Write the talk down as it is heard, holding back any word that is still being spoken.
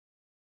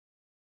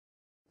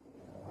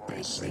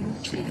sing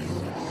to you,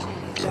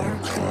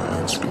 dark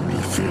clouds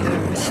beneath the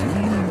earth.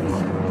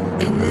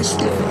 In this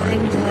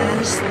divine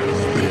glass,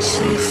 they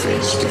see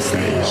face to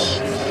face,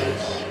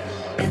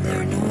 and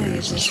their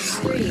noise is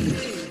free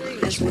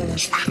as well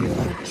as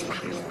pure.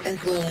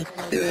 As well as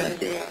pure.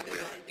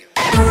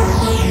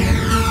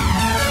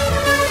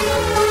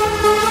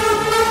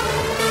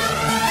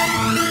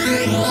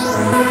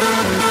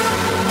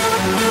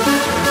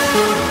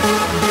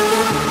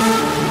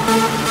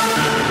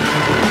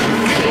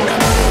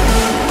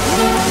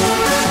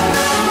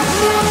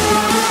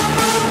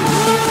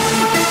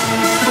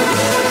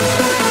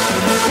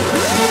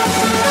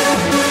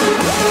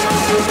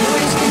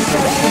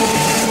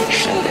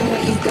 Show them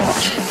what you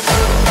got.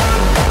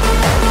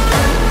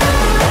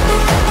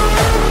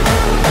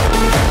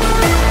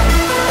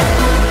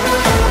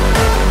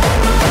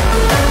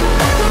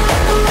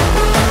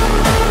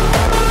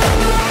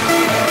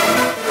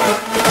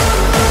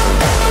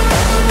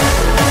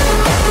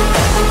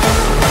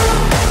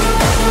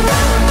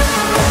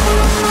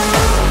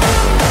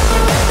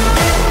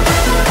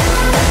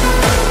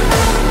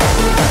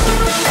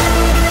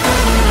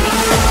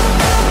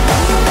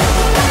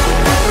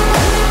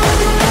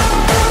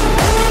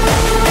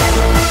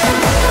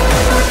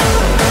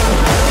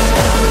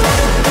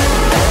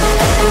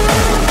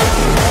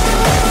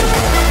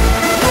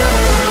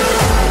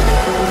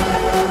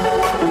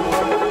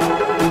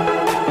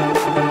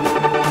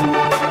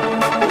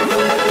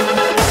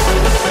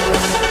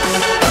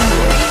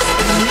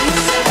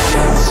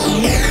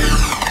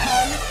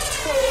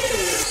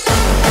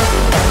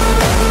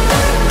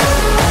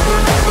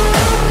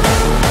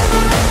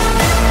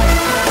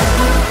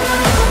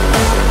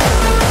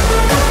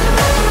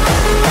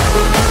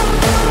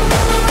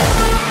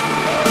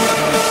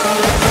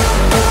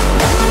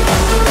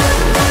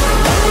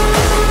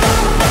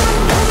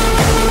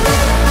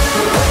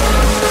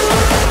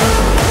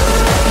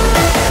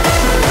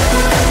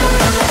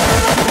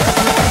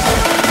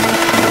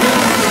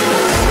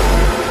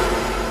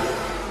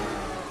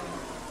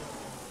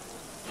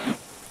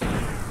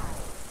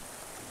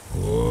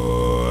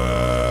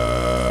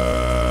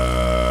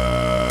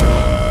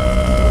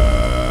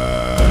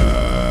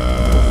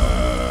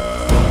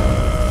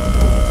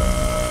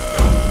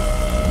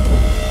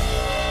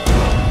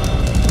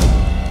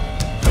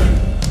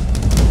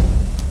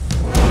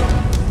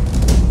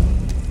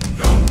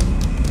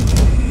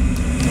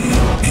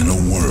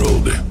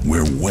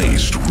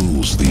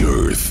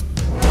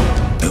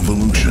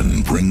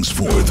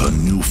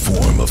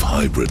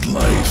 Hybrid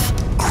life,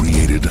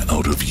 created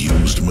out of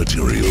used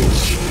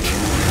materials.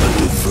 A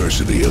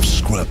diversity of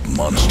scrap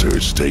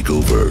monsters take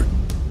over.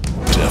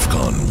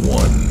 Defcon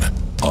 1,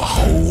 a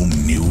whole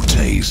new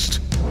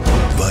taste.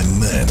 By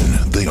men,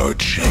 they are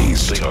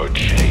chased.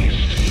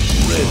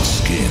 Red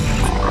skin,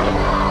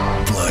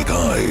 black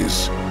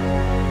eyes,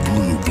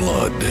 blue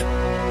blood,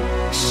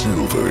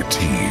 silver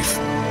teeth,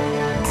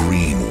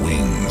 green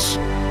wings,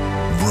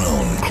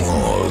 brown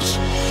claws,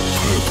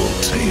 purple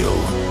tail,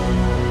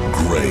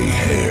 gray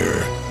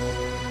hair,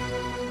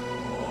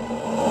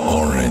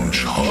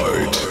 orange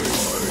heart.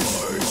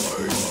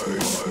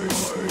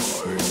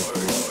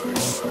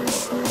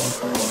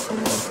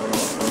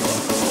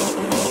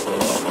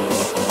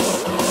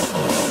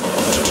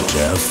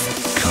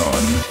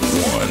 Defcon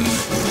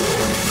 1.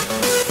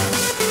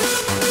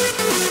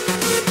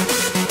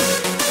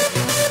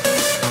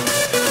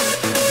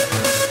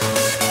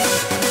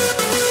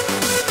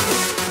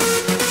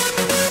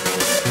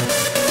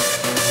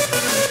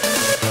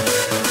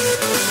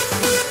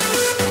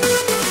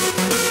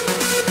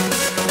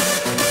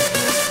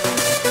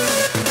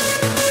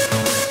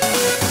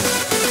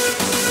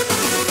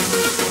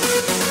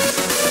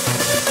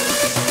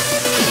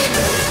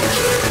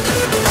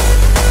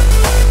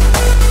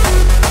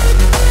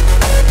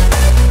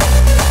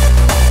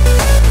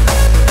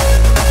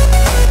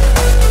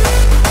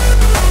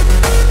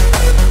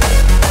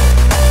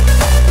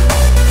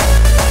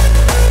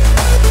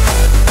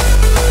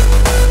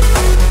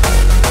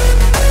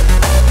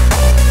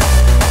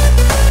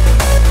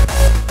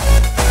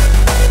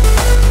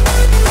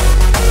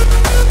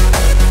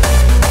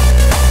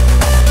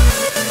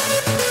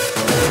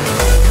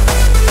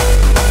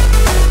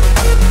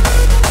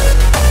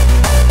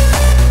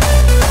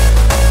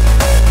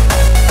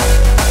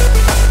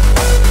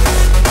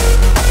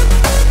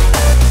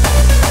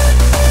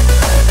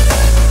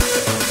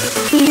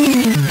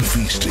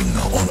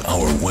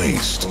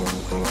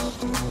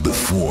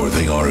 Before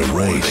they are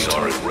erased,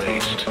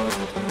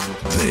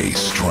 they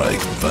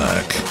strike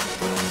back.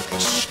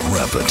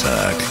 Scrap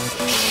attack.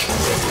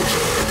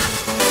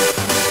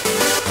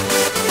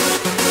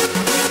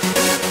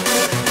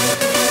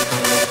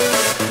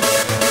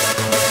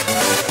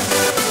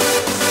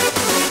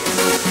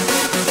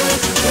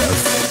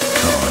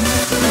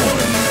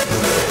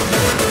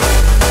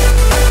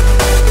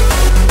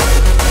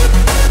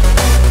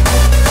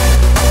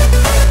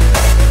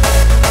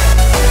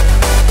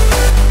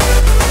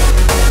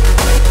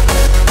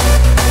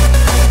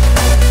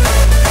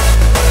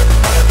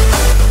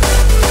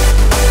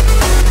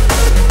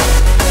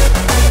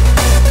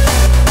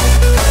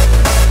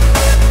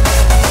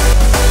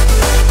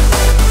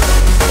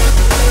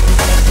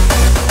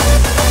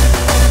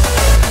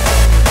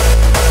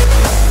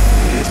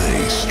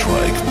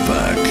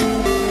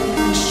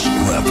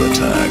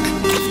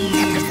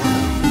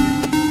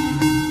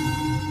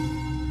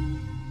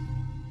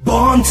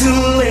 Born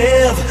to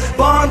live,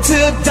 born to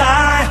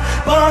die,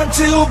 born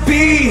to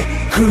be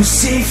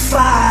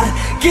crucified.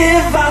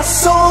 Give our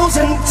souls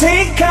and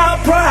take our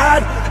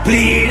pride,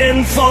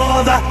 bleeding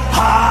for the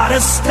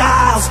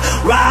Hardstyles,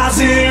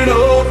 rising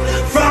up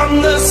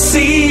from the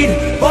seed,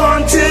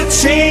 born to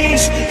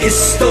change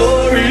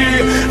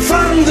history.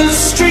 From the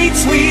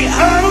streets we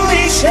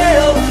unleash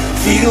hell,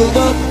 feel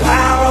the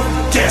power of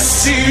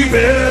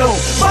decibel.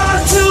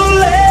 Born to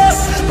live,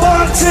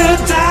 born to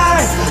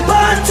die,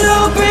 born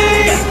to be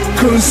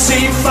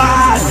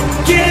crucified.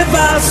 Give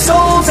our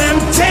souls and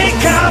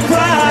take our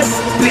pride,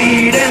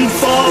 bleeding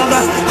for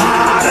the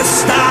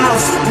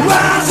Hardstyles,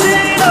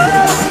 rising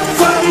up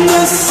from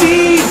the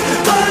seed,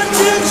 born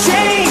to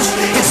change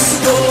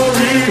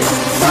history.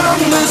 From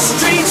the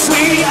streets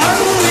we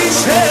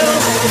unleash hell,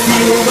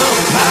 feel the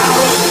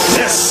power of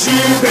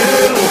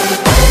decibel.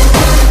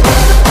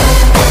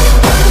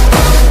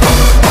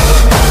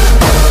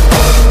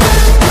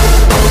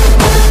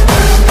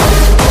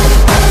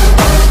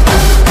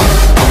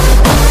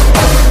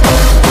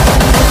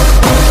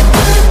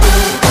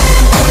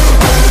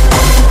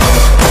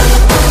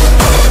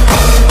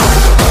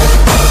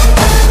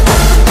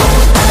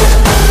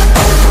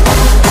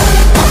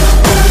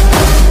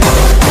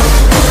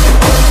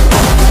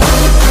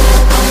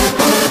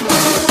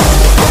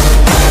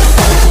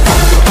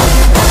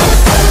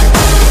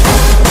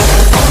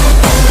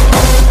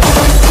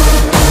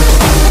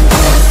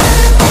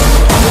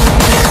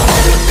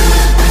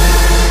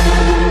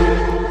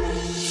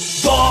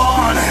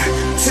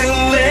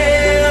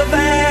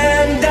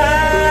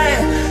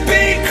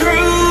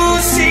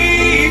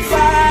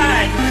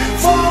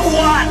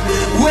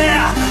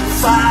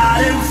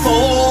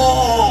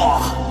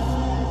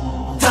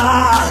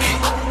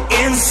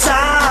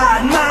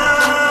 Inside my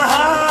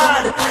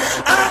heart,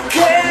 I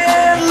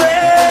can't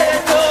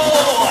let go.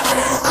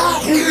 I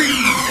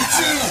need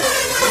to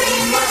free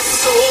my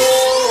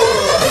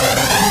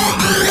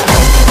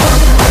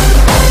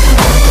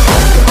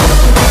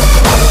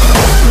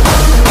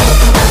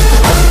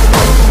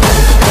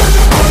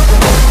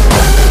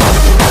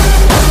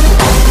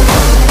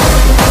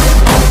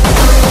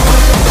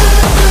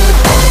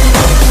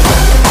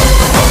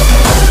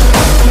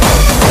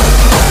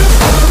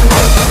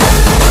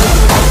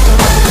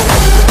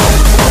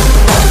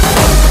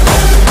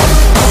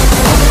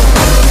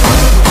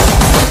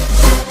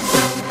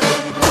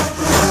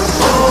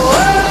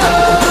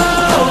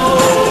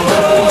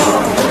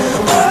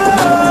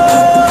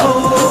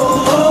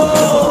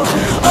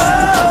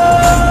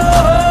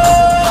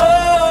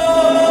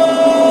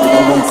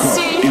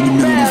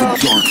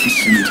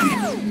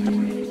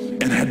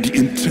and had the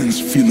intense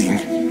feeling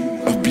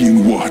of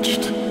being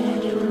watched.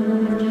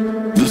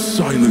 The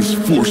silence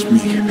forced me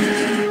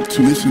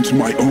to listen to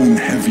my own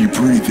heavy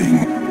breathing.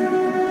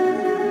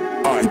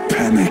 I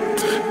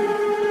panicked.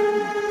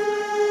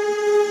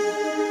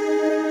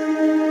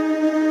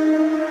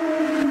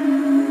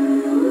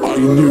 I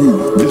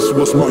knew this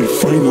was my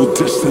final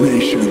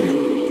destination.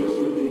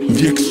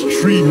 The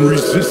extreme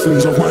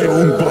resistance of my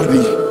own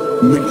body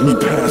made me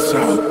pass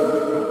out.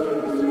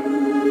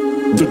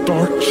 The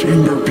dark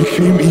chamber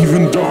became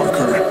even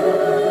darker.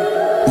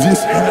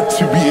 This had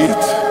to be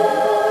it.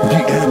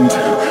 The end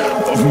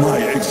of my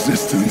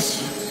existence.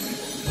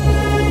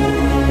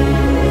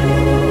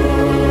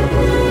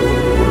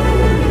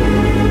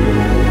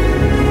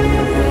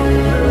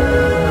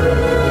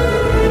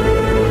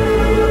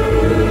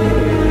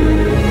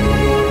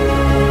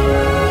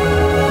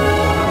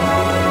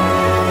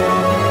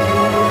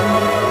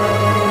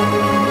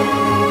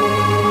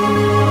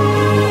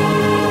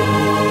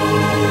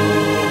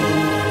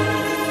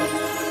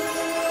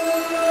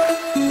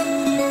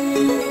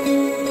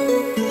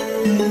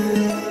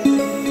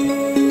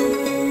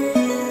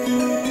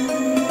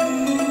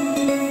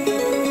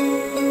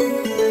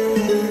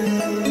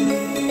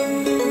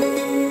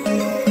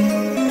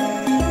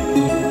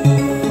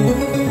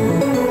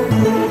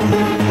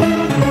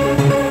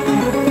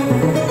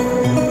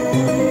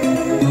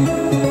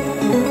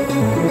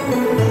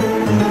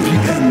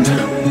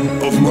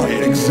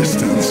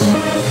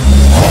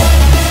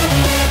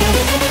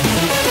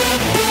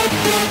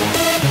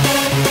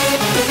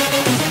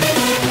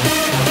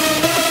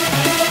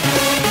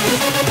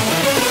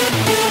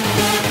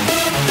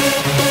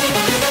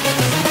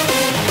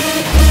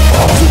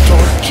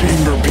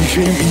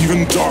 Became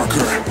even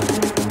darker.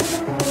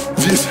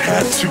 This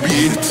had to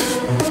be it.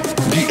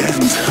 The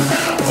end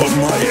of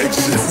my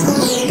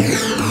existence.